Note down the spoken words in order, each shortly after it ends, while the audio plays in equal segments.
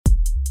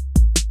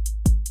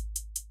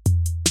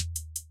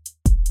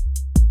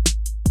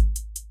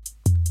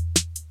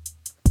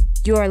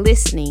You are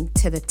listening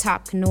to the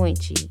top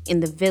kunoichi in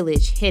the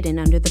village hidden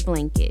under the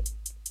blanket.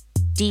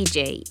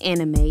 DJ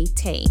Anime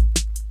Tay.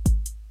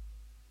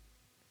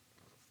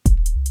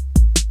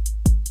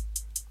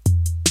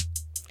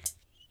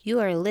 You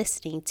are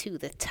listening to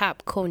the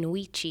top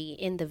kunoichi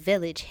in the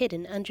village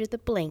hidden under the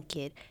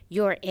blanket.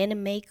 Your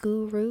anime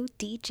guru,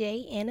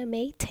 DJ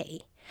Anime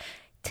Tay.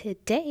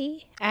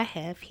 Today, I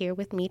have here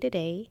with me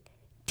today,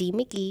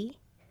 D-McGee.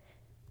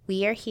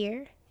 We are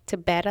here to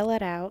battle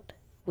it out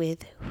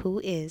with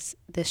who is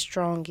the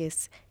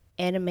strongest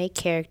anime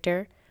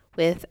character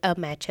with a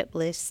matchup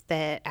list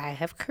that I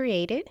have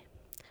created.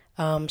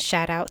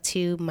 Shout out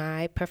to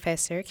my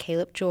professor,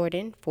 Caleb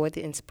Jordan, for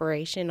the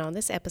inspiration on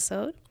this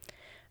episode.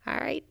 All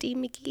right,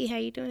 D-McGee, how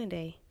you doing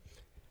today?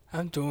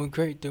 I'm doing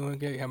great.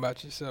 How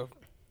about yourself?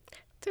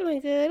 Doing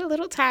good. A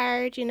little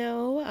tired,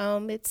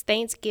 It's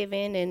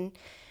Thanksgiving, and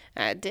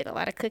I did a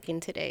lot of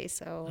cooking today,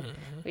 so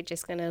we're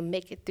just going to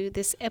make it through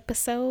this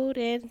episode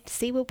and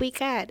see what we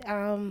got.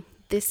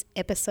 This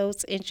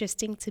episode's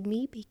interesting to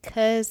me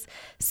because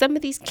some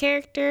of these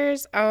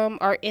characters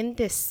are in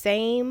the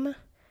same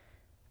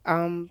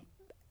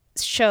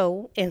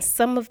show, and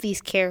some of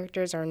these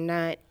characters are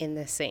not in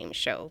the same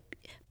show,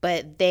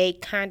 but they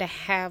kind of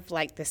have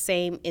like the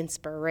same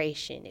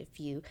inspiration, if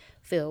you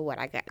feel what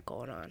I got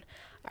going on.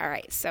 All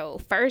right, so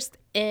first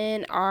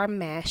in our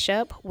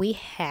mashup, we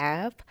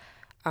have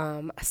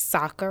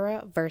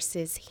Sakura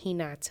versus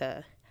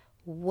Hinata.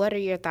 What are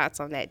your thoughts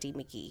on that,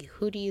 D-McGee?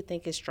 Who do you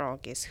think is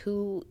strongest?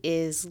 Who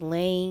is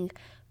laying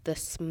the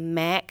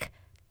smack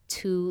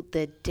to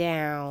the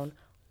down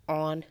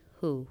on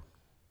who?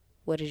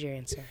 What is your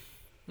answer?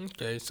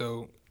 Okay,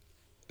 so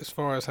as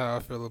far as how I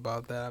feel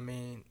about that, I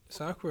mean,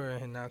 Sakura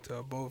and Hinata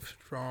are both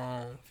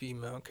strong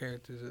female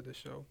characters of the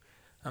show.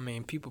 I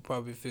mean, people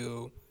probably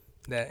feel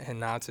that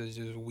Hinata is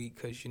just weak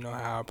because you know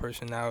how her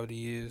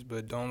personality is,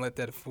 but don't let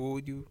that fool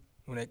you.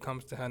 When it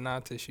comes to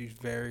Hinata, she's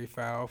very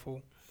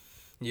powerful.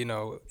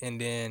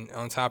 And then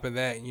on top of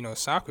that,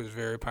 Sakura's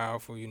very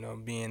powerful,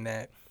 being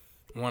that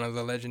one of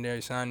the legendary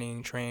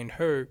Sannin trained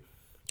her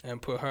and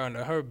put her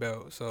under her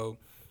belt. So,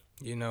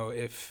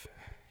 if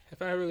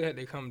I really had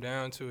to come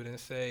down to it and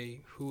say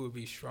who would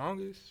be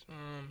strongest,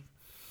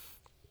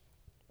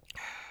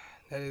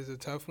 that is a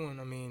tough one.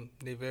 I mean,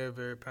 they're very,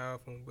 very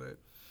powerful, but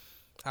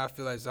I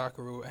feel like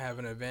Sakura would have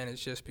an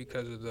advantage just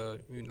because of the,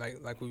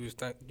 like we was,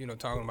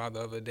 talking about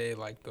the other day,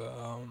 like the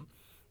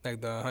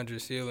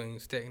 100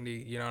 ceilings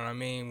technique, you know what I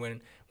mean?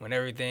 When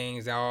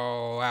everything's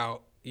all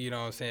out, you know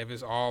what I'm saying? If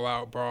it's all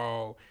out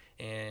brawl,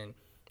 and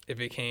if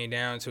it came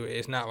down to it,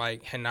 it's not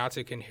like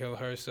Hinata can heal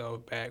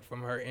herself back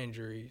from her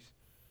injuries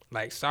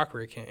like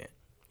Sakura can.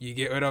 You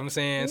get what I'm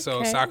saying? Okay.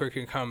 So Sakura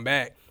can come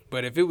back.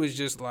 But if it was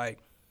just like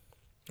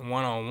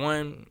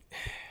one-on-one,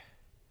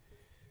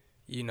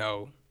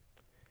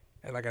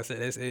 like I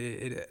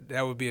said,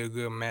 that would be a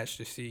good match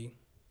to see.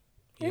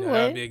 That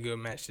would be a good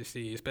match to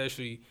see,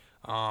 especially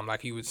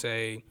like he would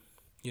say,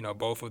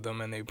 both of them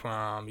in their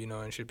prime,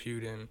 and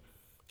Shippuden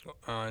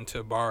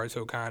to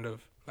Boruto, kind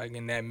of like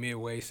in that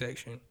midway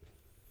section.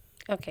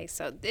 Okay,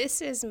 so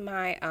this is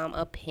my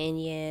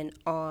opinion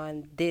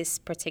on this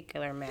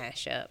particular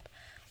mashup.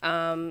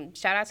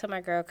 Shout out to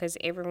my girl, because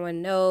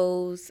everyone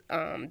knows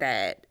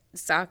that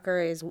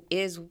Sakura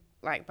is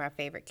like my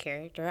favorite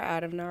character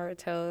out of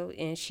Naruto,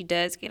 and she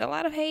does get a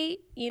lot of hate,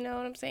 you know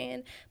what I'm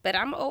saying? But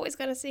I'm always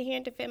gonna sit here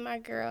and defend my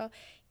girl,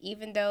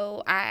 even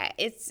though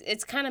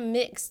it's kind of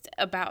mixed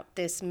about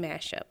this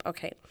mashup.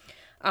 Okay,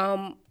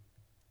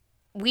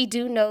 we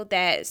do know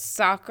that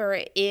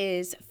Sakura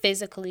is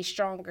physically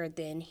stronger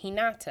than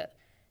Hinata.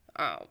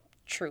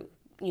 True,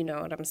 you know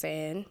what I'm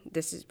saying?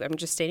 I'm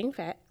just stating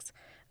facts.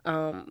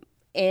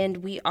 And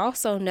we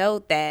also know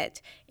that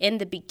in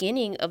the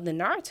beginning of the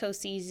Naruto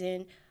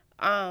season,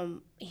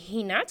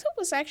 Hinata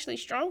was actually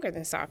stronger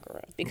than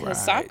Sakura,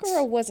 because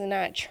Sakura was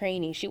not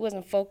training. She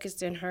wasn't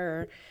focused in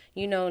her,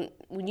 you know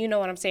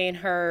what I'm saying,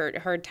 her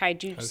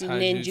taijutsu,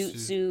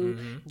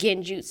 ninjutsu,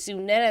 genjutsu,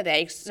 none of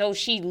that. So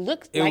she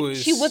looked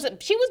she was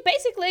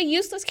basically a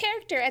useless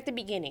character at the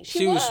beginning.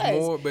 She was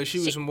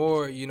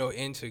more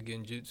into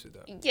genjutsu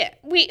though. Yeah,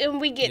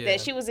 we get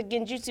that. She was a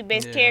genjutsu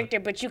based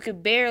character, but you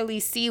could barely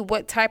see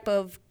what type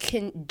of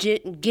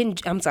genjutsu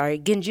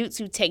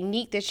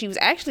technique that she was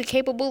actually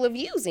capable of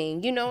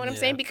using. You know what I'm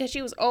saying? Because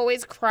she was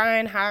always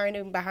crying,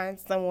 hiding behind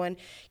someone,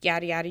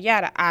 yada yada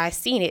yada. I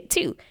seen it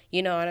too.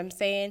 You know what I'm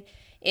saying?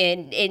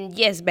 And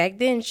yes, back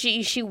then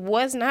she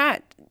was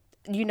not,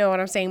 you know what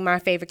I'm saying, my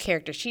favorite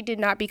character. She did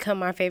not become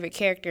my favorite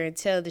character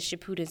until the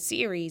Shippuden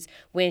series,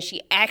 when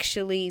she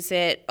actually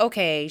said,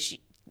 okay,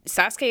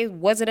 Sasuke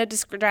wasn't a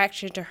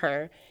distraction to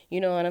her,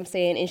 you know what I'm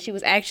saying? And she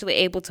was actually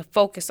able to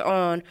focus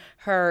on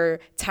her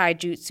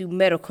taijutsu,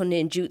 medical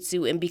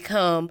ninjutsu, and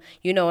become,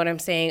 you know what I'm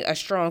saying, a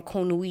strong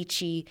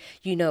kunoichi,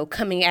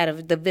 coming out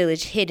of the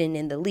village hidden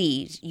in the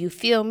leaves. You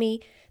feel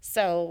me?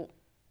 So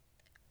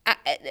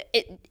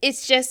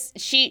It's just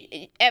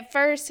at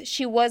first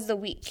she was the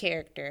weak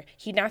character.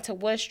 Hinata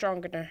was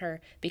stronger than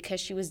her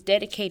because she was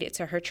dedicated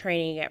to her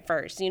training at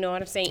first. You know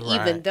what I'm saying? Right.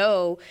 Even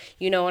though,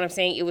 you know what I'm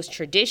saying, it was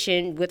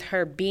tradition with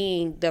her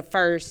being the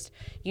first,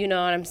 you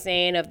know what I'm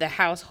saying, of the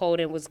household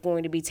and was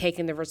going to be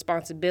taking the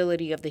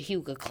responsibility of the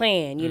Hyuga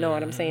clan. You know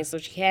what I'm saying? So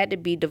she had to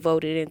be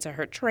devoted into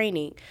her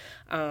training.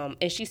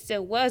 And she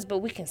still was, but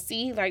we can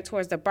see like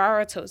towards the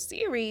Boruto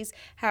series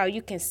how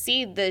you can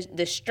see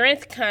the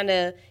strength kind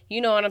of, you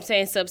know what I'm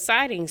saying,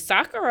 subsiding.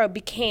 Sakura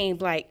became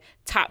like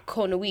top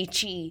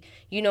konoichi,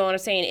 you know what I'm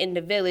saying, in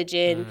the village,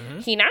 and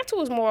Hinata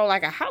was more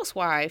like a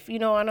housewife, you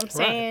know what I'm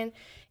saying. Right.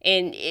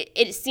 And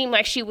it seemed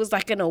like she was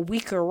like in a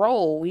weaker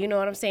role, you know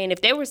what I'm saying.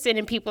 If they were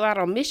sending people out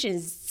on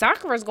missions,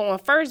 Sakura's going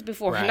first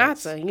before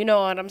Hinata, you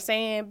know what I'm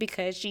saying,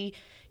 because she,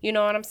 you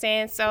know what I'm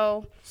saying.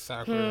 So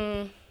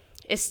Sakura.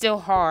 It's still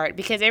hard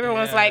because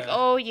everyone's like,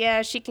 oh,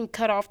 yeah, she can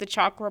cut off the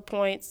chakra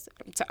points.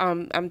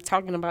 I'm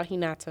talking about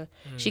Hinata.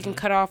 She can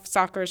cut off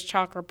Sakura's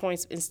chakra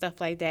points and stuff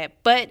like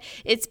that. But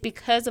it's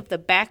because of the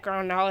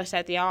background knowledge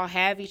that they all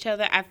have each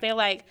other. I feel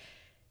like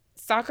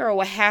Sakura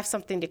will have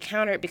something to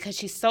counter it because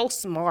she's so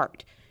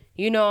smart.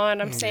 You know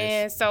what I'm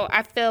saying? So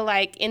I feel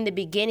like in the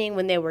beginning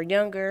when they were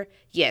younger,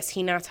 yes,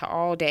 Hinata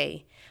all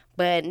day.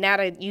 But now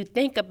that you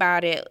think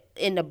about it,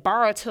 in the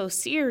Boruto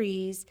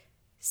series,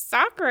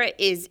 Sakura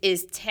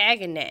is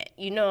tagging that,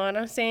 you know what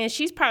I'm saying?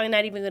 She's probably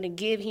not even going to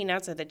give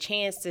Hinata the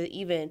chance to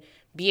even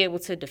be able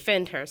to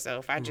defend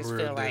herself. I just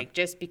feel like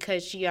just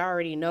because she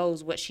already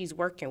knows what she's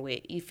working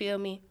with. You feel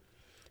me?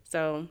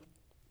 So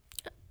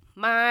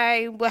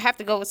we'll have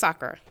to go with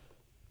Sakura.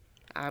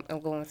 I'm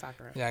going with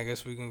Sakura. Yeah, I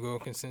guess we can go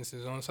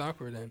consensus on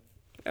Sakura then.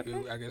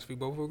 Okay. I guess we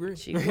both agree.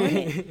 She won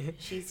it.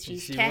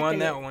 She won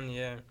that one,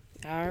 yeah.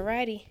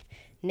 Alrighty.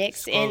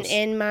 Next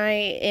in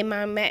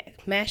my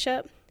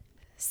mashup,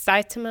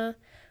 Saitama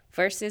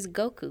versus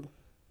Goku.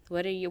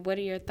 What are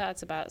your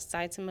thoughts about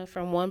Saitama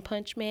from One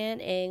Punch Man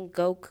and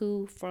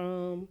Goku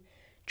from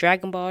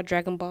Dragon Ball,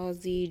 Dragon Ball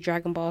Z,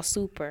 Dragon Ball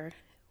Super?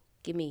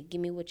 Give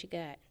me what you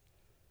got.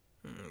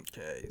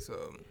 Okay,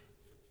 so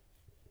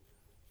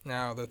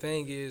now the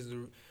thing is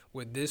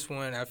with this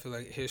one, I feel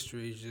like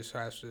history just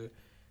has to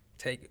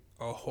take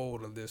a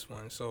hold of this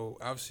one. So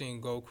I've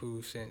seen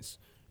Goku since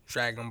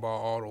Dragon Ball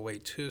all the way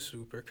to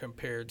Super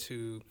compared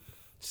to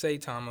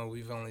Saitama.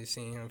 We've only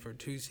seen him for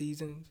 2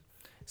 seasons.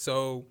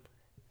 So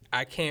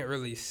I can't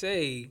really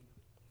say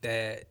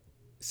that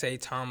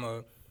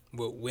Saitama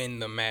would win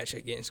the match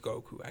against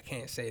Goku. I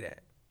can't say that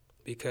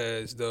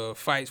because the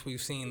fights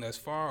we've seen thus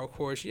far, of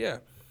course, yeah.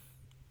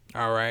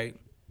 All right.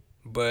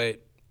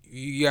 But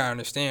you gotta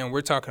understand,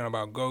 we're talking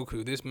about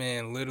Goku. This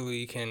man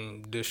literally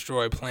can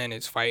destroy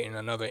planets fighting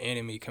another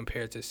enemy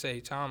compared to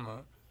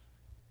Saitama.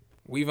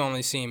 We've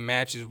only seen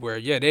matches where,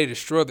 yeah, they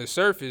destroy the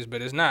surface,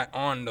 but it's not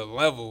on the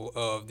level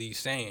of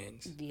these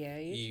Saiyans. Yeah,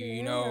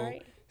 you know.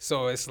 Right.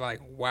 So it's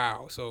like,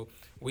 wow. So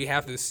we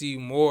have to see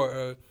more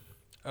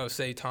of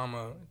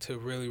Saitama to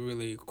really,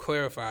 really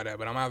clarify that.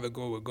 But I'm going to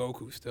go with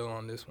Goku still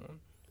on this one.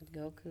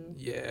 Goku?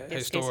 Yeah,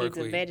 historically. Because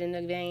he's a vet in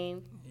the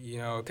game? You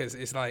know, because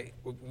it's like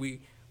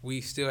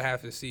we still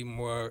have to see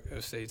more of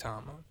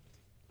Saitama.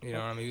 You know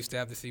what I mean? We still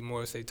have to see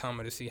more of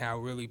Saitama to see how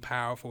really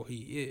powerful he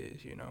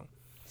is, you know.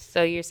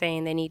 So you're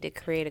saying they need to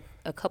create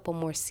a couple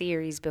more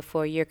series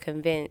before you're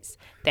convinced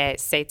that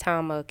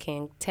Saitama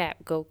can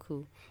tap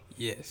Goku?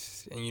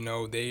 Yes, and you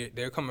know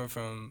they're coming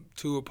from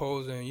 2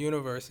 opposing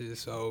universes,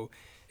 so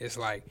it's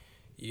like,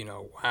 you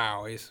know,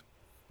 wow, it's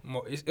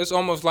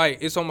almost like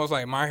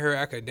My Hero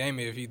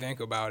Academia if you think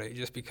about it,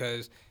 just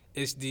because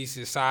it's these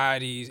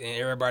societies and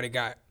everybody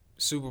got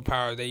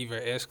superpowers. They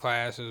either S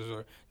classes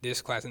or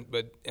this class,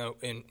 but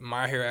in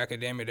My Hero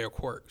Academia they're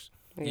quirks.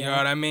 Yeah. You know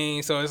what I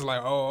mean? So it's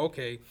like, oh,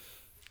 okay.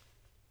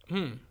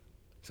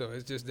 So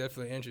it's just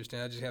definitely interesting.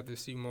 I just have to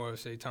see more of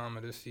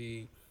Saitama to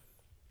see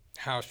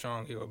how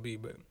strong he'll be.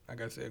 But like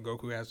I said,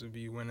 Goku has to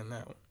be winning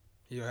that one.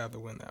 He'll have to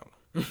win that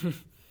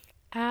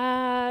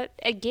one.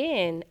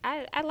 Again,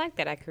 I like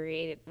that I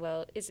created.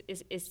 Well, it's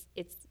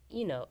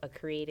you know, a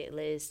created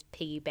list,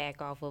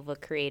 piggyback off of a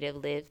creative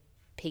list,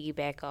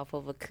 piggyback off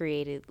of a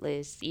created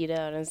list. You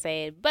know what I'm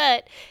saying?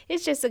 But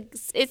it's just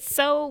it's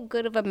so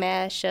good of a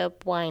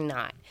mashup. Why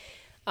not?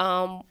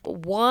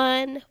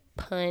 One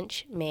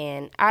Punch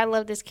Man. I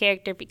love this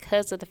character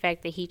because of the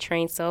fact that he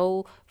trained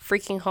so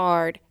freaking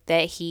hard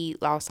that he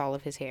lost all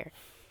of his hair.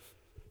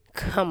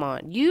 Come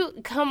on. You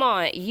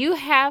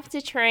have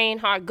to train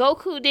hard.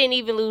 Goku didn't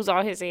even lose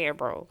all his hair,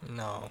 bro.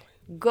 No.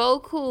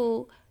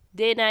 Goku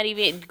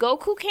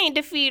can't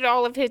defeat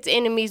all of his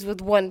enemies with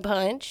one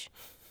punch.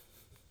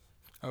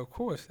 Of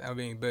course. I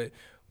mean, but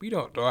we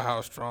don't know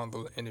how strong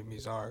those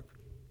enemies are.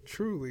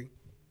 Truly.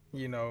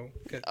 You know,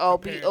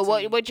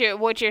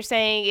 what you're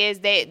saying is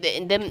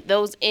that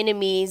those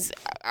enemies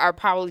are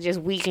probably just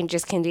weak and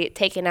just can get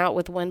taken out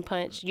with one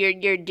punch. You're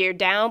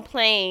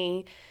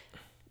downplaying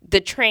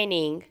the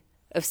training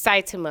of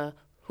Saitama,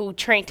 who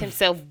trained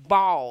himself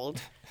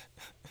bald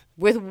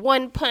with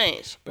one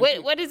punch.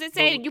 What does it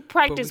say? You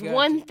practice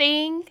one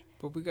thing.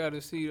 But we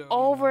gotta see though.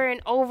 Over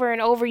and over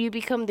and over, you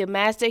become the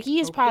master.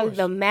 He is probably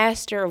the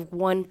master of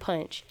one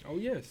punch. Oh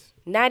yes.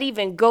 Not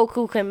even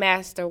Goku can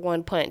master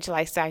one punch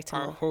like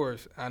Saitama. Of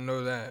course, I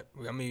know that.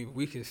 I mean,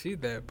 we can see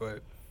that,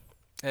 but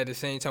at the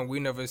same time, we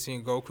never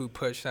seen Goku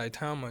punch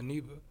Saitama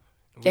neither.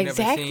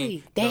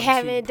 Exactly. They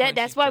haven't.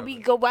 That's why we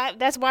go.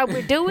 That's why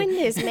we're doing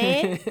this,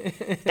 man.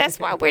 That's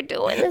why we're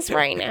doing this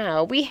right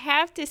now. We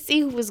have to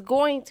see who is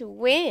going to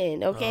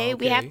win. Okay?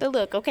 We have to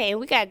look. Okay, and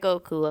we got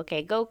Goku.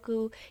 Okay,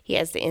 Goku. He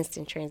has the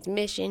instant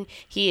transmission.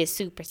 He is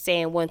Super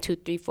Saiyan 1, 2,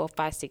 3, 4,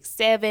 5, 6,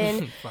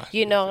 7.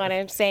 You know what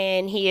I'm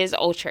saying? He is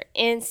Ultra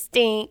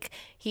Instinct.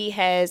 He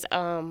has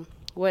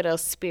what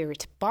else?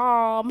 Spirit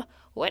Bomb.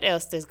 What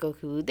else does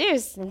Goku?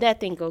 There's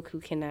nothing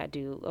Goku cannot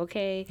do,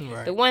 okay?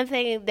 Right. The one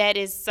thing that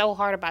is so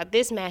hard about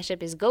this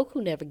matchup is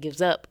Goku never gives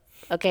up,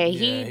 okay?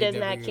 Yeah, he does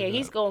not care.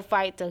 He's going to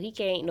fight till he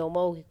can't no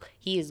more.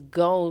 He is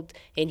gone,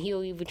 and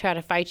he'll even try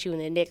to fight you in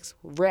the next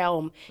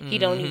realm. He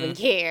don't even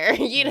care.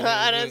 You know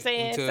what I'm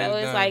saying? So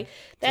it's like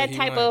that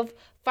type of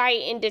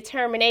fight and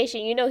determination.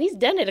 You know, he's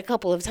done it a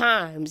couple of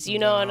times. You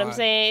know what I'm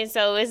saying?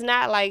 So it's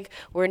not like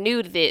we're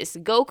new to this.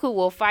 Goku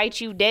will fight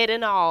you dead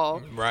and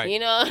all. Right. You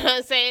know what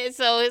I'm saying?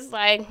 So it's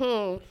like,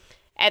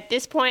 at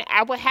this point,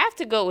 I would have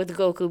to go with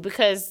Goku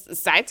because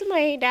Saitama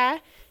ain't die.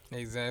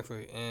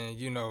 Exactly. And,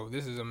 you know,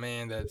 this is a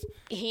man that's...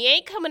 He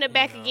ain't coming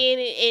back again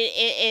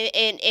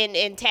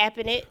and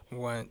tapping it.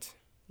 Once.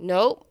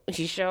 Nope.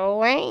 He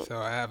sure ain't. So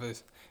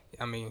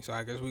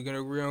I guess we can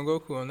agree on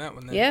Goku on that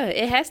one then. Yeah,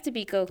 it has to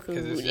be Goku.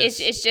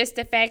 It's just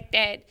the fact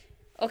that,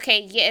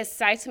 okay, yes,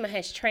 Saitama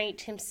has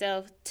trained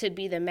himself to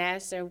be the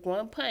master of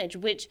one punch,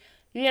 which,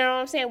 you know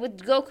what I'm saying,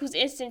 with Goku's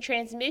instant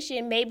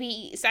transmission,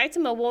 maybe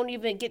Saitama won't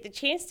even get the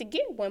chance to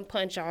get one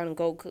punch on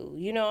Goku.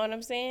 You know what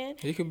I'm saying?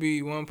 He could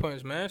be one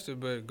punch master,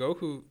 but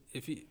Goku,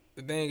 the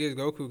thing is,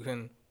 Goku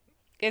can...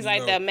 It's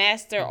like the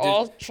master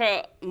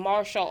ultra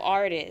martial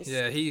artist.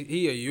 Yeah,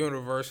 he a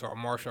universal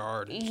martial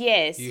artist.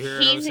 Yes, you hear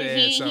what I'm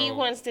saying? He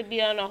wants to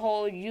be on a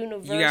whole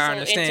universal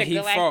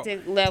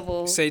intergalactic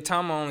level.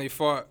 Saitama only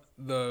fought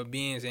the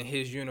beings in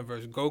his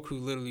universe. Goku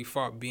literally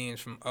fought beings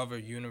from other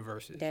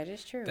universes. That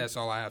is true. That's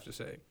all I have to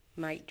say.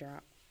 Mic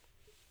drop.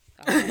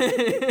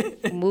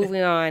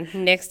 Moving on.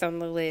 Next on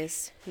the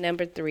list,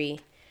 number 3,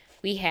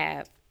 we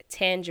have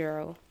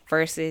Tanjiro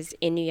versus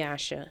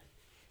Inuyasha.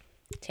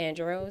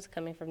 Tanjiro is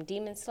coming from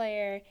Demon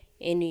Slayer.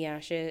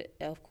 Inuyasha,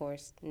 of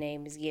course,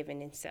 name is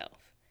given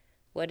itself.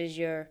 What is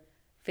your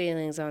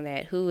feelings on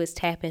that? Who is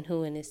tapping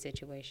who in this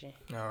situation?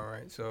 All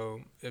right. So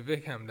if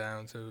it come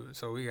down to,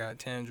 we got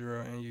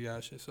Tanjiro and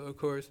Inuyasha. So of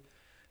course,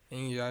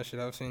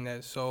 Inuyasha, I've seen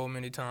that so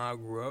many times. I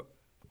grew up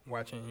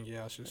watching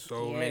Inuyasha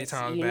so many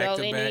times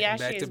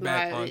back to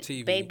back on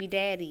TV. Baby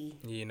daddy.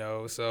 You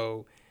know,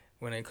 so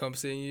when it comes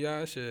to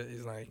Inuyasha,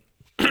 it's like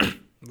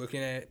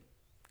looking at.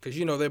 Because,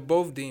 you know, they're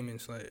both demon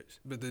slayers.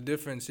 But the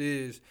difference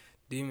is,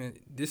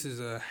 this is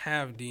a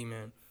half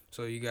demon.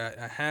 So you got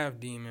a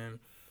half demon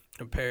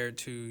compared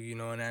to, you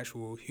know, an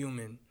actual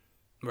human,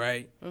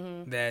 right?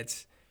 Mm-hmm.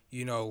 That's,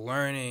 you know,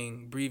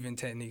 learning breathing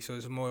techniques. So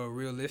it's a more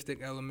realistic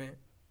element.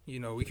 You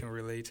know, we can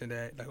relate to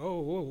that. Like,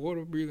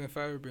 water breathing,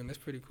 fire breathing, that's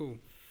pretty cool.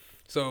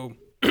 So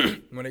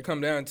when it come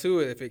down to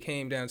it, if it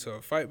came down to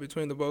a fight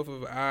between the both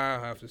of them, I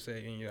have to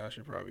say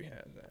Inuyasha probably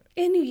has that.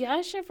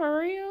 Inuyasha for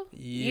real?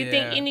 Yeah. You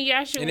think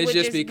Inuyasha would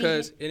just be?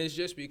 And it's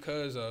just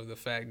because of the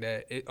fact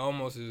that it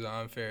almost is an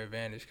unfair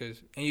advantage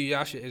because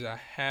Inuyasha is a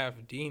half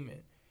demon.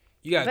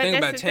 You got to think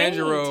about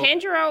Tanjiro.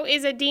 Tanjiro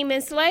is a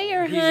demon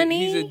slayer,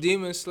 honey. He's a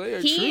demon slayer,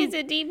 true. He is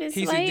a demon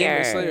slayer. He's a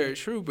demon slayer,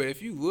 true. But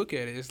if you look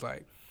at it, it's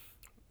like,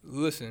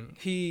 listen,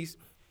 He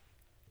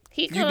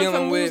coming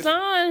from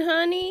Muzan,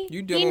 honey.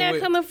 He not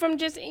coming from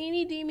just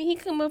any demon. He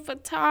coming for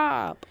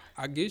top.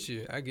 I get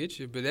you.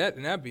 But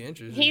that'd be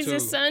interesting, He's a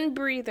sun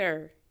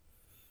breather.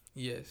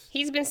 Yes.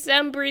 He's been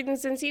sun breathing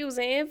since he was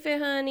an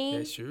infant, honey.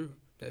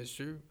 That's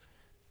true.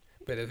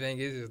 But the thing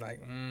is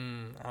like,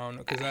 I don't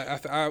know.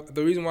 Because I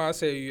the reason why I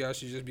say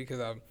Inuyasha is just because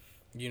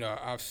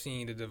I've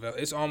seen the develop.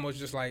 It's almost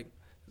just like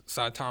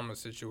Saitama's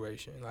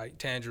situation. Like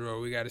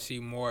Tanjiro, we got to see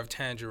more of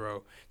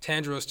Tanjiro.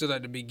 Tanjiro's still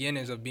at the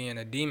beginnings of being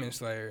a demon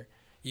slayer.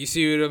 You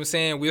see what I'm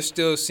saying? We're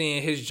still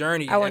seeing his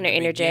journey I want to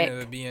interject.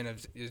 Of being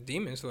his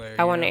demon slayer.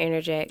 I want to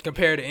interject.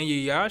 Compared to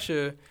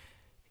Inuyasha,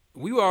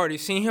 we already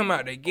seen him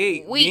out the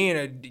gate being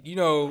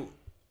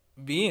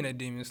a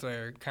demon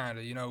slayer, kind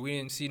of. You know, we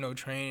didn't see no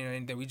training or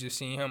anything. We just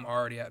seen him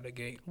already out the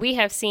gate. We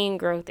have seen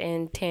growth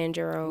in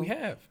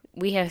Tanjiro.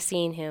 We have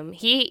seen him.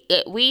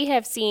 We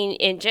have seen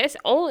in just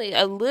only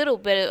a little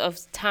bit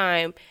of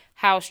time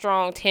how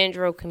strong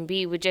Tanjiro can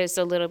be with just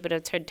a little bit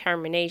of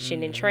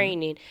determination and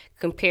training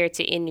compared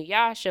to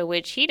Inuyasha,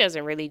 which he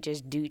doesn't really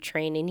just do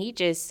training. He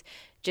just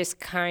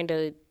kind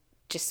of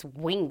just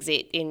wings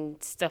it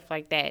and stuff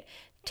like that.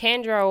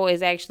 Tanjiro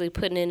is actually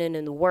putting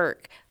in the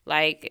work.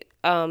 Like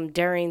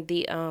during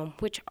the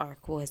which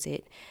arc was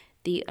it?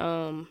 The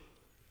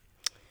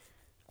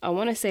I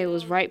want to say it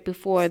was right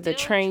before the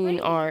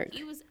training arc.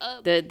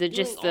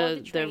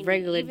 the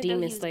regular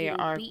Demon Slayer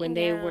arc when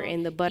they were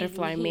in the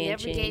Butterfly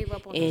Mansion,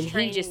 and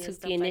he just took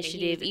the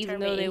initiative, even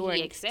though they were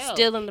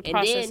still in the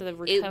process of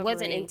recovery. It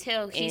wasn't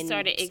until he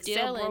started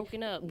excelling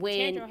broken up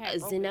when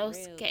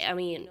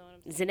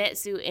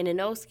Zenitsu and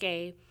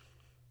Inosuke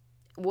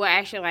were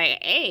actually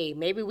like, hey,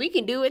 maybe we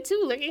can do it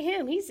too. Look at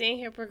him. He's in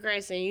here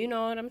progressing. You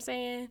know what I'm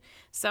saying?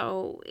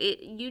 So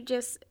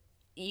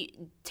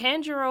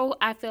Tanjiro,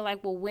 I feel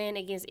like, will win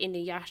against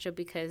Inuyasha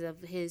because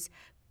of his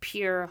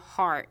pure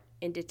heart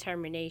and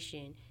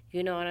determination.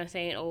 You know what I'm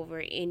saying?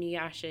 Over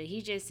Inuyasha,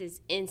 he just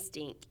his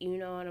instinct. You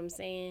know what I'm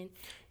saying?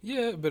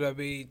 Yeah, but I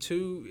mean,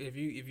 too, if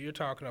you're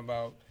talking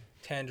about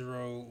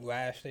Tanjiro,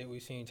 last state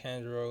we've seen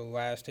Tanjiro,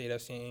 last state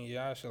I've seen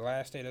Inuyasha,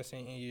 last state I've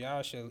seen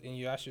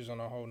Inuyasha's on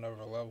a whole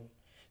nother level.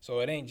 So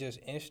it ain't just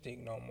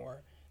instinct no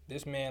more.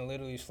 This man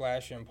literally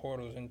slashing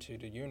portals into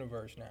the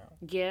universe now.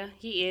 Yeah,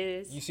 he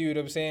is. You see what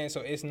I'm saying?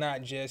 So it's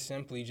not just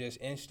simply just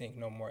instinct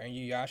no more. And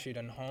Inuyasha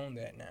done honed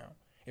that now.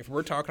 If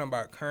we're talking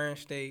about current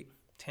state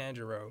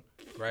Tanjiro,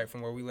 right,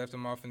 from where we left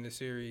him off in the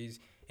series,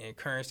 and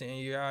current state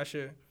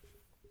Inuyasha,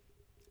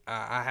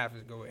 I have to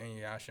go with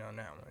Inuyasha on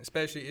that one.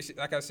 Especially, it's,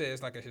 like I said,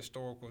 it's like a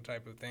historical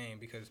type of thing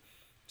because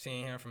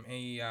seeing him from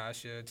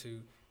Inuyasha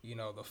to,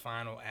 the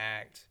final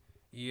act,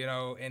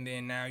 and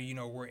then now,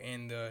 we're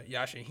in the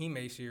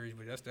Yashahime series,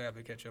 but I still have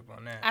to catch up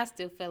on that. I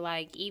still feel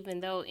like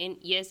even though,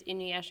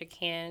 Inuyasha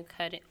can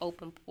cut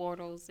open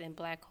portals and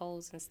black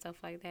holes and stuff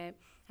like that,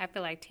 I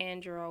feel like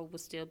Tanjiro will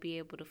still be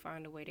able to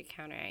find a way to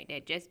counteract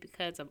that just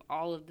because of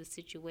all of the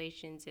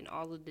situations and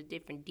all of the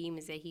different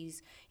demons that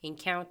he's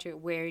encountered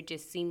where it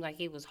just seemed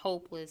like it was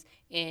hopeless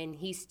and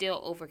he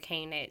still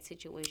overcame that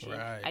situation.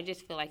 Right. I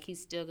just feel like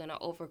he's still going to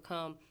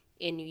overcome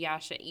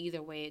Inuyasha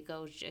either way it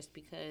goes just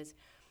because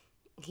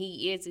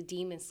he is a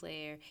demon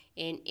slayer,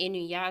 and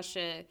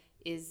Inuyasha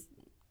is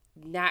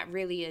not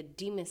really a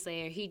demon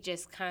slayer. He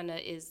just kind of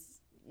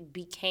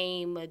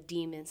became a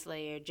demon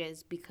slayer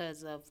just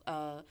because of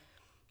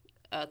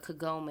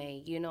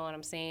Kagome. You know what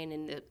I'm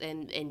saying?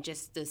 And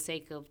just the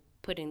sake of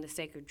putting the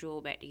sacred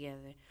jewel back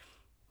together.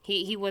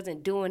 He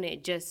wasn't doing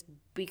it just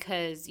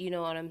because, you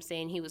know what I'm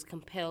saying, he was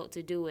compelled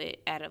to do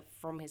it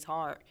from his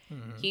heart.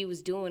 Mm-hmm. He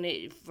was doing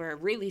it for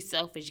really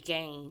selfish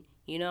gain.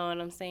 You know what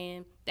I'm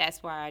saying?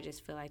 That's why I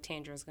just feel like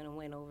Tanjiro's going to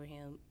win over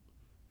him.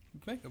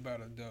 Think about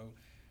it, though.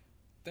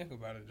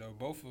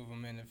 Both of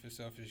them in it for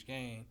selfish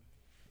gain.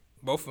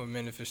 If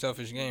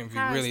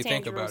you really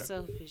think about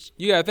it.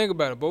 You got to think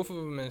about it. Both of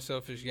them in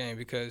selfish gain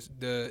because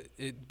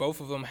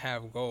both of them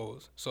have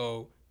goals.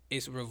 So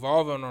it's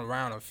revolving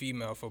around a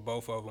female for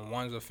both of them.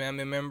 One's a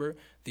family member.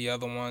 The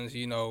other one's,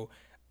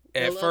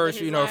 at first,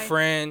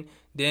 friend,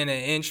 then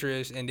an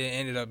interest, and then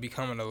ended up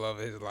becoming the love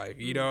of his life.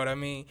 You know what I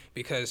mean?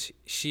 Because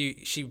she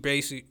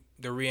basically,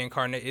 the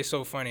reincarnate, it's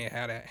so funny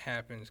how that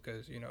happens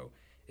because,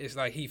 it's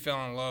like he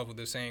fell in love with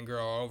the same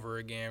girl all over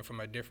again from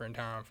a different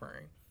time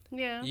frame.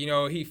 Yeah.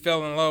 He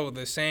fell in love with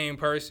the same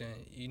person.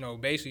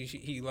 Basically,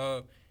 he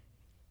loved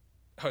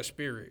her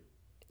spirit.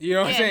 You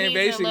know what I'm saying?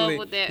 Basically,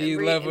 he's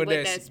in love with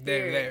that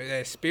spirit.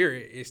 That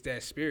spirit. It's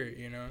that spirit,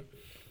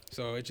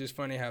 So it's just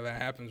funny how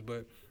that happens.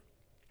 But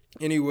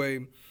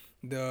anyway,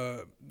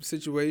 the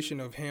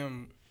situation of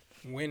him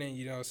winning,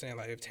 you know what I'm saying?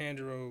 Like if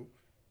Tanjiro,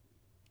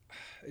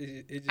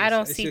 I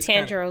don't see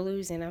Tanjiro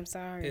losing. I'm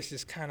sorry. It's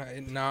just kind of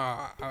I'm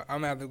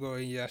gonna have to go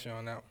with Inuyasha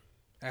on that one.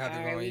 I have to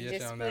go with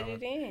Inuyasha on that one.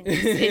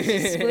 It's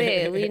just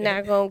split. We're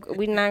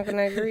not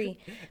gonna agree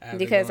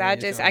because I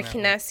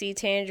cannot see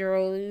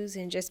Tanjiro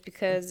losing just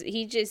because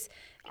he just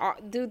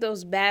do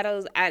those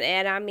battles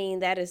and I mean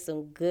that is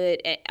some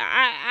good.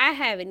 I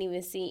haven't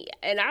even seen,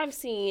 and I've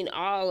seen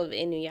all of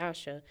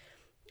Inuyasha.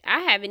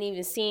 I haven't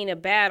even seen a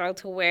battle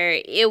to where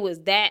it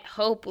was that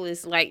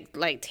hopeless, like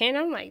 10.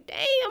 I'm like,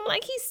 dang,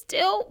 he's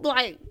still,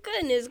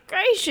 goodness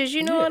gracious,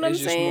 you know what I'm saying?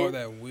 It's just more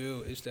that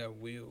will. It's that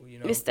will,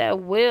 It's that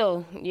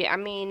will. Yeah, I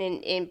mean,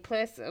 and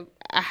plus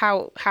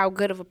how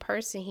good of a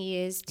person he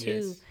is,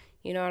 too. Yes.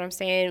 You know what I'm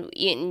saying?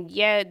 And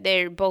yeah,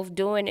 they're both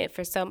doing it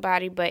for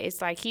somebody, but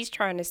it's like he's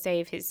trying to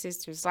save his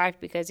sister's life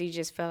because he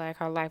just felt like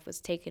her life was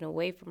taken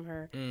away from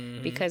her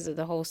because of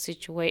the whole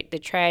the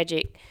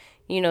tragic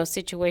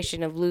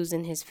situation of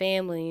losing his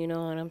family, you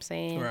know what I'm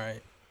saying? Right.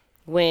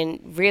 When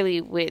really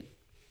with,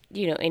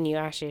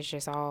 Inuyasha is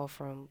just all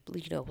from,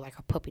 like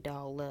a puppy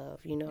dog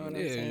love, you know what I'm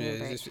saying?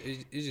 Yeah,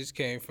 it just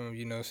came from,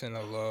 saying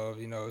a love,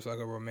 it's like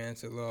a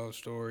romantic love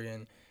story.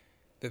 And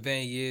the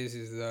thing is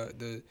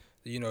the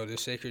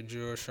sacred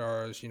jewel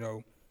shards,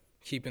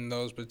 keeping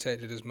those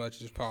protected as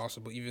much as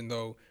possible, even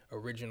though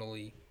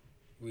originally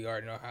we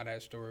already know how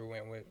that story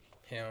went with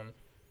him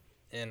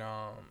and,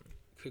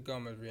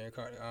 Kagoma's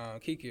reincarnated.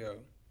 Kikyo.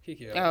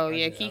 Oh,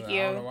 yeah, Kikyo.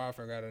 I don't know why I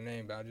forgot her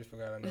name, but I just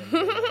forgot her name.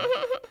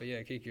 But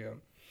yeah, Kikyo.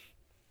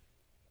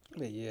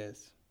 But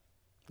yes.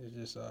 It's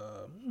just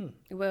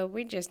Well,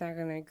 we're just not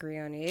gonna agree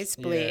on it. It's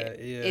split.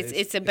 Yeah,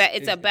 it's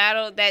a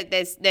battle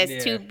that's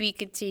to be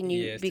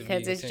continued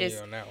because it's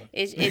just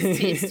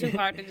it's too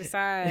hard to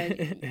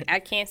decide. I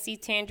can't see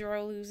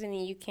Tanjiro losing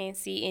and you can't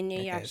see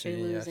Inuyasha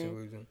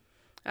losing.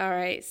 All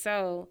right,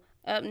 so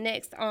Up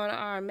next on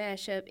our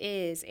mashup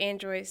is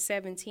Android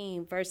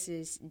 17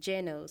 versus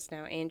Genos.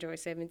 Now, Android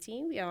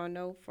 17, we all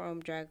know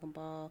from Dragon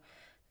Ball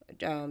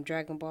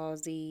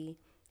Z,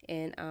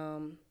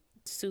 and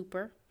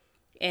Super.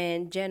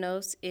 And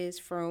Genos is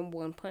from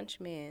One Punch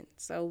Man.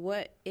 So,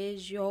 what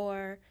is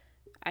your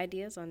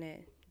ideas on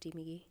that,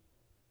 D-McGee?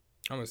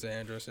 I'm gonna say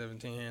Android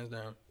 17 hands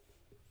down.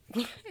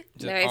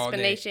 No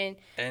explanation.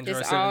 Android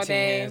Just 17 all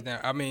day. hands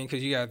down. I mean,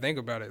 because you gotta think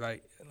about it.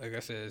 Like I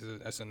said,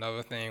 that's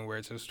another thing where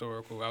it's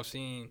historical. I've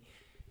seen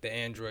the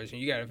androids,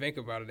 and you gotta think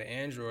about it. The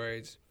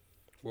androids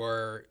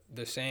were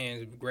the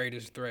Saiyans'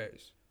 greatest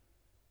threats.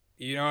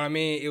 You know what I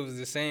mean? It was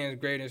the Saiyans'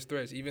 greatest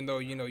threats. Even though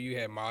you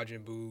had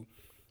Majin Buu,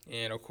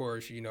 and of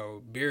course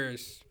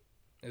Beerus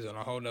is on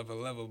a whole nother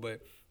level,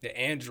 but the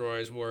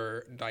androids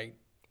were like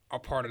a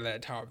part of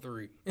that top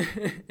three.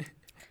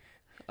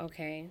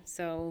 Okay,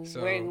 so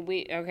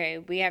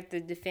we have to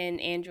defend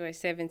Android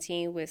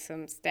 17 with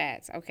some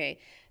stats. Okay,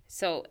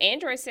 so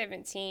Android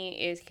 17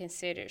 is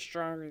considered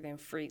stronger than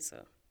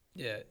Frieza.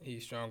 Yeah,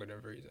 he's stronger than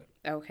Frieza.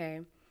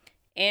 Okay,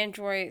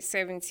 Android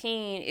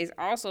 17 is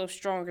also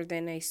stronger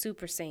than a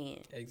Super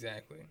Saiyan.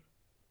 Exactly.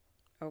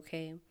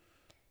 Okay.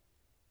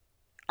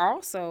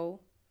 Also,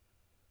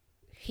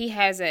 he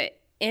has an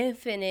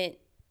infinite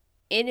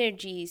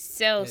energy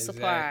cell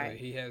supply.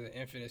 He has an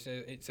infinite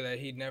so that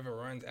he never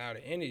runs out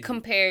of energy.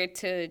 Compared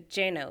to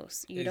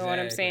Genos, you know what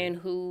I'm saying,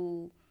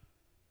 who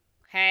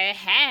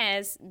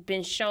has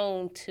been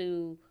shown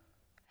to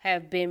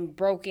have been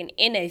broken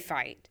in a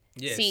fight.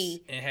 Yes,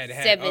 see, and had to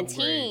have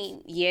 17,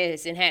 upgrades.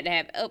 yes, and had to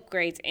have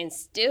upgrades, and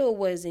still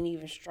wasn't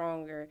even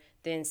stronger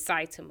than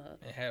Saitama.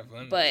 And have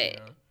limits, but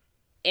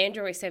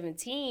Android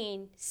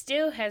 17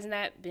 still has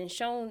not been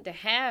shown to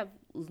have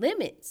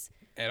limits.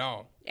 At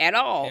all.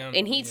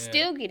 And he's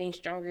still getting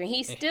stronger. And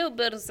he still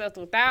built himself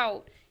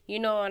without, you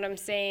know what I'm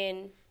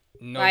saying?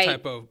 No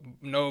type of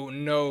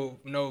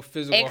no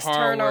physical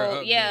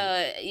hardware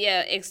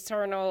updates.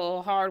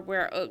 External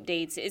hardware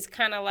updates. It's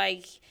kind of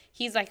like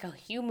he's like a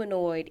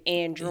humanoid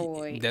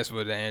android. That's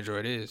what the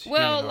android is.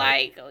 Well,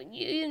 humanoid. Like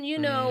you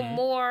know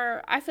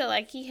more. I feel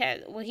like he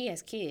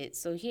has kids,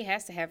 so he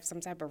has to have some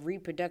type of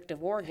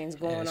reproductive organs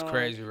going on. It's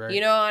crazy, right?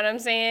 You know what I'm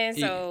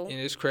saying? And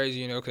it's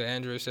crazy, because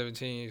Android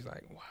 17 is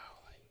like, wow.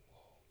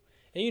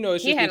 And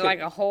it's he had like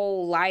a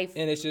whole life.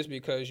 And it's just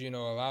because, a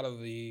lot of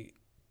the,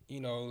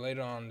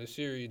 later on in the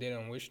series, they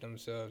don't wish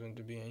themselves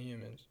into being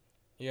humans.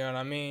 You know what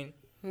I mean?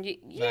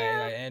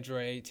 Yeah. Like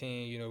Android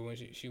 18, when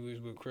she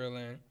was with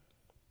Krillin,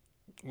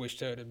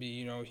 wished her to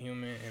be,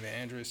 human. And the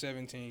Android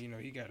 17,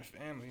 he got a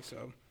family,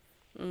 so.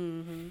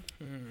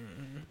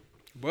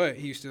 But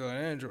he's still an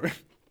android.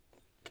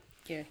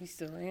 Yeah, he's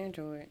still an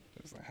android.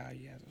 It's like, how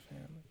he has a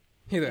family.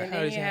 And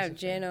then you have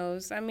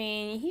Genos. I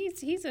mean,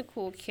 he's a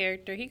cool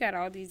character. He got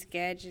all these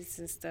gadgets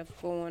and stuff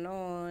going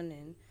on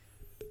and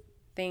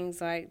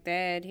things like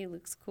that. He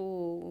looks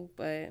cool,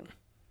 but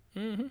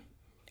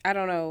I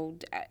don't know.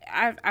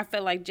 I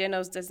feel like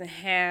Genos doesn't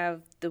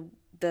have the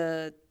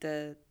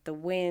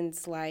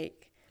wins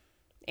like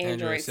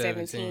Android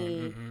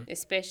 17.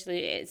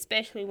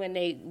 Especially when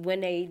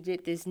they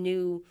did this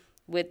new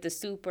with the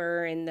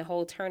Super and the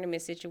whole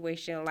tournament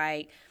situation,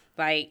 like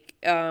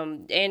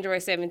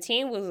Android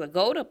 17 was a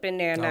GOAT up in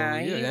there now.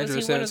 Yeah, he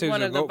was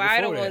one of the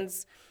vital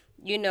ones,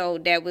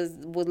 that was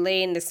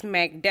laying the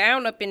smack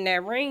down up in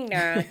that ring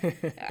now. He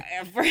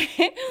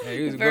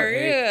was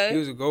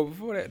a GOAT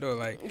before that though.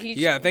 Like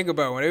you gotta think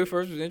about when they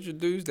first was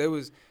introduced, they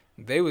was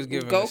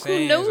giving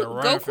Goku the a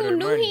run for their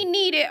money. He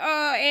needed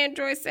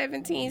Android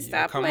 17.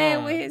 Stop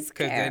playing with his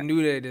cap.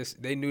 Because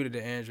they knew that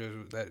the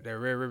androids that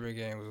Red Ribbon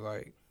game was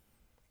like.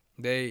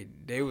 They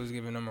was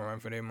giving them a run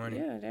for their money.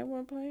 Yeah, they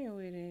weren't playing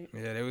with it.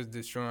 Yeah, they was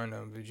destroying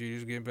them. But you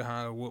just getting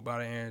behind a whoop by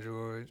the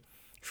androids.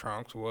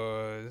 Trunks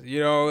was,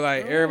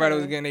 everybody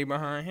was getting their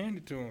behind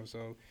handed to them.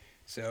 So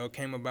Cell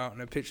came about in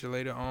the picture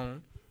later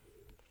on.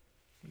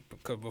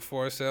 Because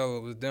before Cell,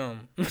 it was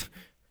them.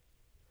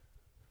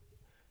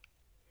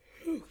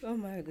 Oh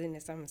my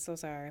goodness, I'm so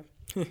sorry.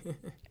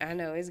 I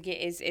know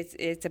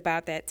it's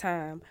about that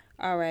time.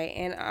 All right,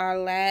 and our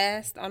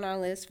last on our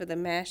list for the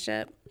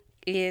mashup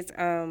is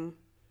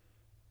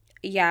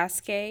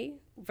Yasuke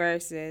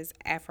versus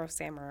Afro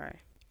Samurai.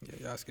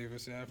 Yeah, Yasuke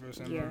versus Afro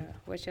Samurai. Yeah.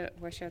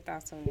 What's your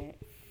thoughts on that?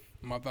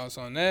 My thoughts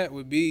on that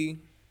would be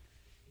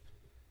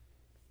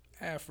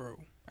Afro.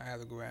 I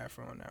had to go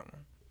Afro on that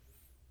one.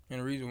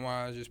 And the reason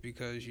why is just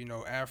because,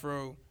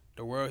 Afro,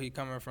 the world he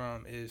coming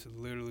from is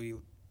literally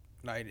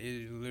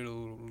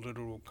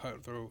literal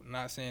cutthroat.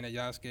 Not saying that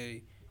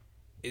Yasuke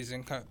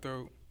isn't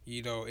cutthroat.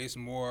 It's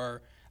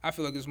more. I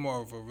feel like it's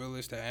more of a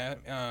realistic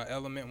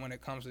element when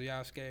it comes to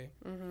Yasuke.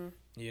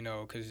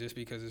 Because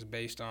it's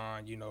based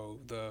on,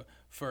 the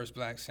first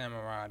black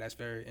samurai. That's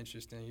very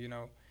interesting,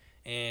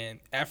 And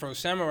Afro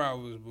Samurai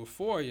was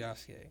before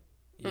Yasuke,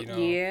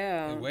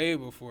 Yeah. Way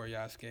before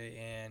Yasuke.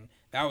 And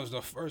that was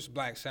the first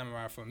black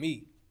samurai for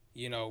me,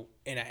 in an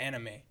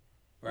anime,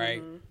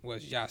 right?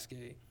 Was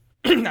Yasuke.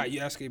 Not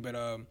Yasuke, but,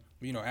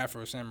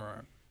 Afro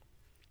Samurai.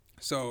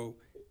 So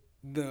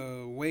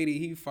the way that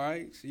he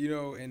fights, you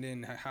know, and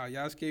then how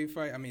Yasuke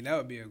fight. I mean, that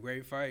would be a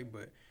great fight,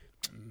 but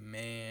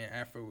man,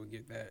 Afro would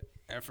get that.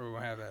 Afro will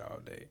have that all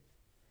day.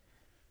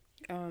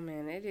 Oh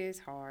man, it is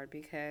hard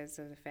because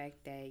of the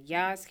fact that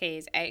Yasuke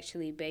is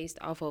actually based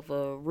off of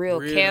a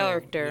real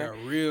character,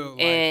 real life,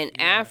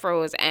 and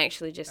Afro is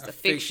actually just a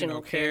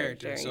fictional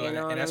character. So, you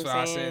know and that's what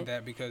why I'm saying? I said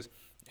that, because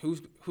who's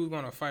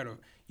gonna fight him?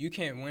 You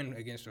can't win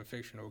against a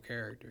fictional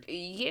character.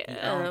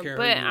 Yeah,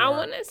 but I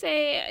want to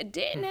say,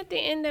 didn't at the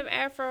end of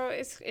Afro,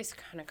 it's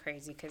kind of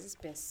crazy because it's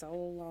been so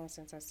long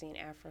since I've seen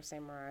Afro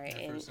Samurai.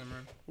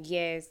 Samurai?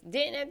 Yes,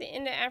 didn't at the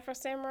end of Afro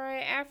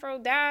Samurai, Afro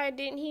died,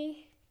 didn't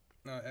he?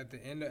 No, at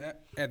the end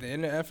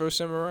of Afro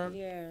Samurai.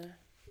 Yeah.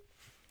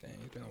 Dang,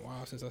 it's been a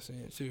while since I've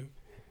seen it too.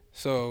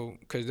 So,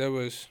 because there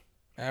was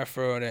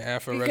Afro and then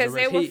Afro because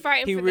Resurrection. They were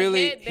fighting for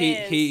the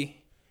headbands.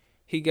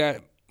 He got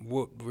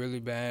whooped really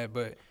bad,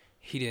 but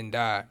he didn't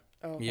die.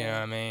 Okay. You know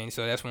what I mean?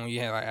 So that's when you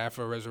had like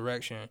Afro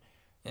Resurrection,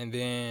 and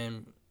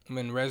then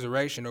when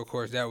Resurrection, of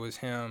course, that was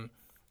him,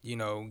 you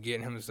know,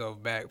 getting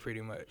himself back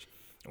pretty much,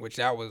 which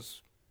that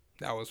was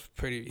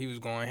pretty. He was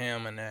going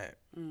ham on that.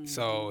 Mm-hmm.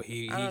 So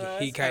he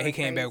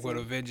came back with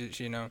a vengeance,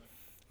 you know.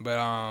 But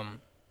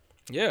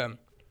yeah.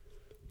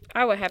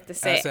 I would have to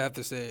say. I have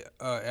to say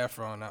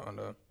Afro on that one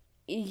though.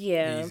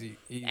 Yeah.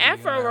 Easy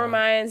Afro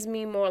reminds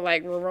me more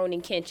like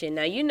Rurouni Kenshin.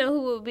 Now you know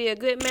who would be a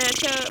good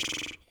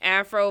matchup?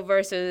 Afro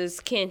versus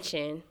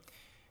Kenshin.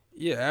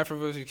 Yeah, Afro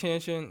versus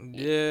Kenshin.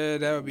 Yeah,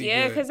 that would be good.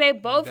 Yeah, because they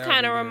both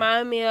kind of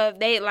remind me of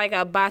like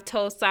a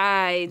Bato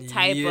side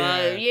type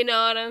of, you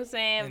know what I'm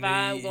saying, and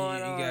vibe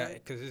going on.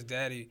 Because his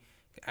daddy,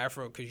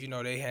 Afro, because you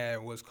know they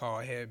had what's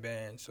called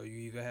headbands. So you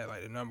either had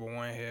like the number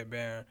 1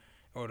 headband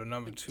or the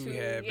number 2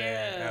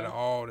 headband out of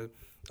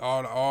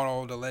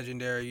all the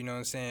legendary, you know what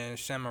I'm saying,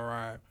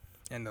 samurai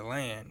in the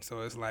land.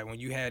 So it's like when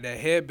you had that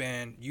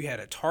headband, you had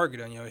a target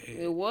on your head.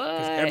 It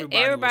was.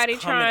 Everybody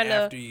was trying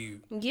coming after you.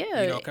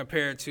 Yeah. You know,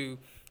 compared to,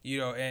 you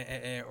know,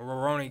 and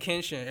Rurouni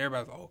Kenshin,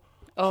 everybody's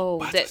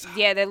like,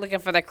 they're looking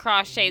for the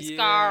cross-shaped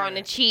scar on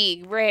the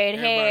cheek, red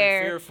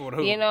hair. Fearful,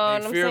 though. You know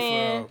what I'm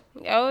saying?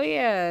 Oh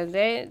yeah,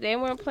 they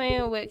weren't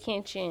playing with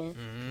Kenshin.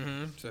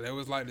 Mm-hmm. So that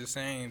was like the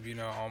same, you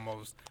know,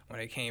 almost when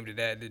it came to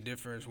that. The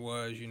difference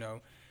was, you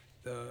know,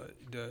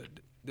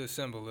 the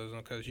symbolism,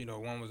 because you know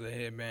one was a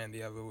headband,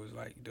 the other was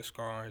like the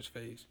scar on his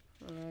face.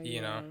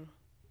 You know.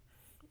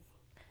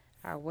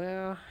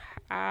 Well,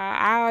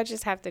 I'll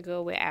just have to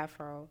go with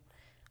Afro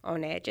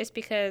on that, just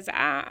because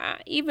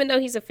even though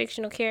he's a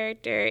fictional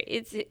character,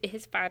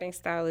 his fighting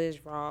style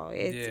is raw.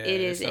 It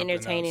is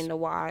entertaining to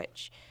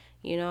watch.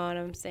 You know what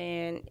I'm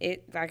saying?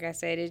 It, like I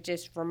said, it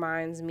just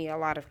reminds me a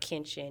lot of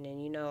Kenshin,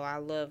 and you know I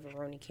love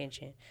Rurouni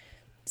Kenshin.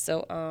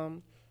 So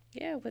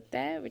yeah, with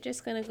that, we're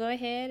just gonna go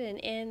ahead and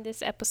end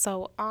this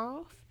episode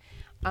off.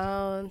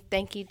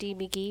 Thank you,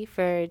 D-McGee,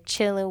 for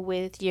chilling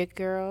with your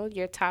girl,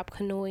 your top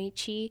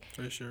kunoichi.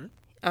 For sure.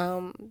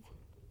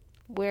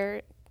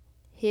 We're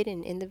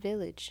hidden in the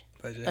village.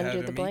 Pleasure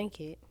under the me.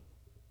 Blanket.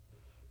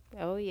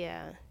 Oh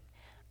yeah.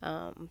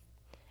 And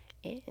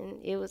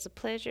it was a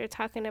pleasure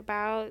talking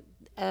about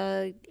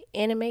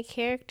anime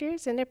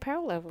characters and their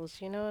power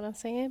levels. You know what I'm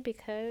saying?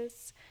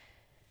 Because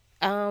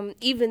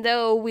even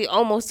though we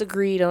almost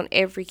agreed on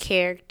every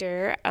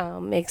character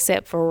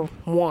except for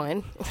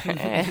one,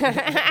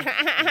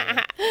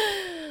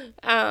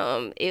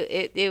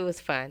 it was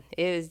fun.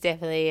 It was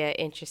definitely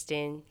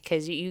interesting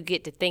because you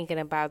get to thinking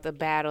about the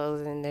battles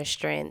and their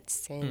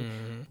strengths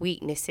and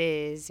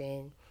weaknesses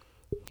and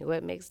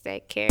what makes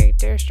that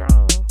character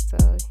strong.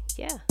 So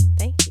yeah.